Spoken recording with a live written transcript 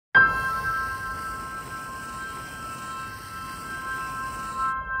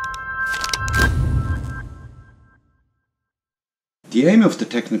The aim of the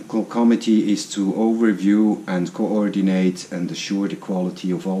technical committee is to overview and coordinate and assure the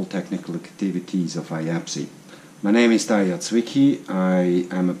quality of all technical activities of IABSE. My name is Daia Zwicky. I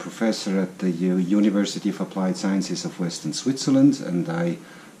am a professor at the University of Applied Sciences of Western Switzerland, and I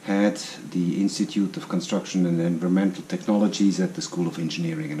head the Institute of Construction and Environmental Technologies at the School of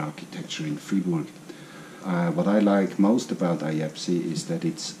Engineering and Architecture in Fribourg. What I like most about IABSE is that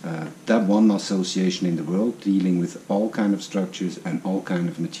it's that one association in the world dealing with all kind of structures and all kind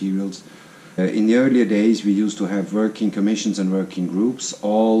of materials. In the earlier days we used to have working commissions and working groups,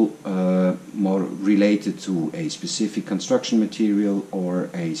 all more related to a specific construction material or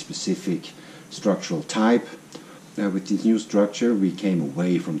a specific structural type. With this new structure we came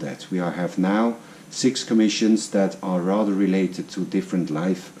away from that. We have now 6 commissions that are rather related to different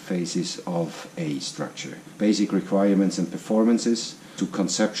life phases of a structure. Basic requirements and performances, to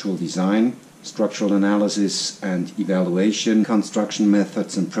conceptual design, structural analysis and evaluation, construction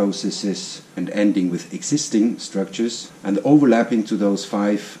methods and processes, and ending with existing structures. And overlapping to those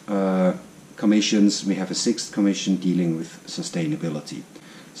 5 commissions, we have a 6th commission dealing with sustainability.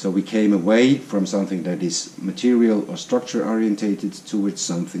 So we came away from something that is material or structure orientated towards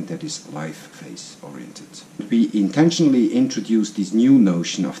something that is life phase oriented. We intentionally introduced this new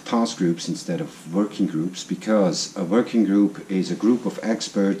notion of task groups instead of working groups, because a working group is a group of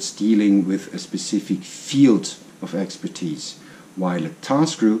experts dealing with a specific field of expertise, while a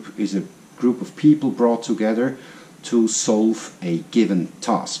task group is a group of people brought together to solve a given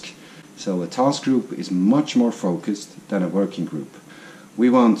task. So a task group is much more focused than a working group. We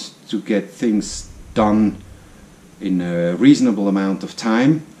want to get things done in a reasonable amount of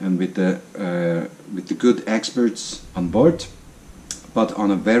time and with the good experts on board, but on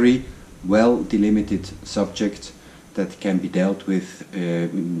a very well delimited subject that can be dealt with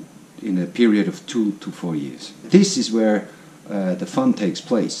in a period of 2 to 4 years. This is where the fun takes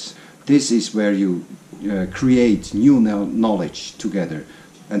place. This is where you create new knowledge together,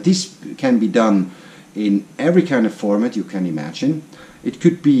 and this can be done in every kind of format you can imagine. It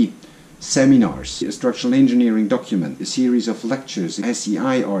could be seminars, a structural engineering document, a series of lectures,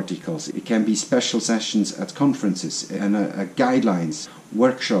 SEI articles. It can be special sessions at conferences and guidelines,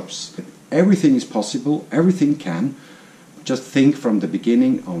 workshops. Everything is possible, everything can. Just think from the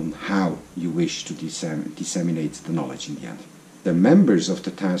beginning on how you wish to disseminate the knowledge in the end. The members of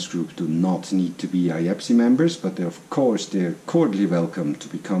the task group do not need to be IABSE members, but they're cordially welcome to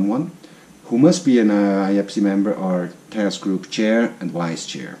become one. Who must be an IABSE member are task group chair and vice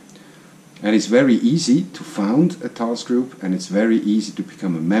chair. And it's very easy to found a task group, and it's very easy to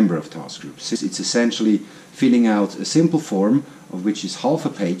become a member of task groups. It's essentially filling out a simple form, of which is half a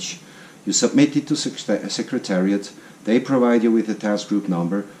page. You submit it to secretariat, they provide you with a task group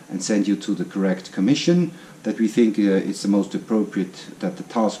number and send you to the correct commission that we think is the most appropriate that the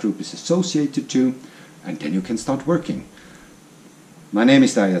task group is associated to, and then you can start working. My name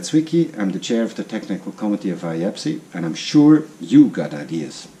is Daia Zwicky. I'm the chair of the technical committee of IABSE, and I'm sure you got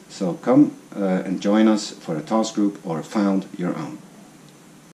ideas. So come and join us for a task group or found your own.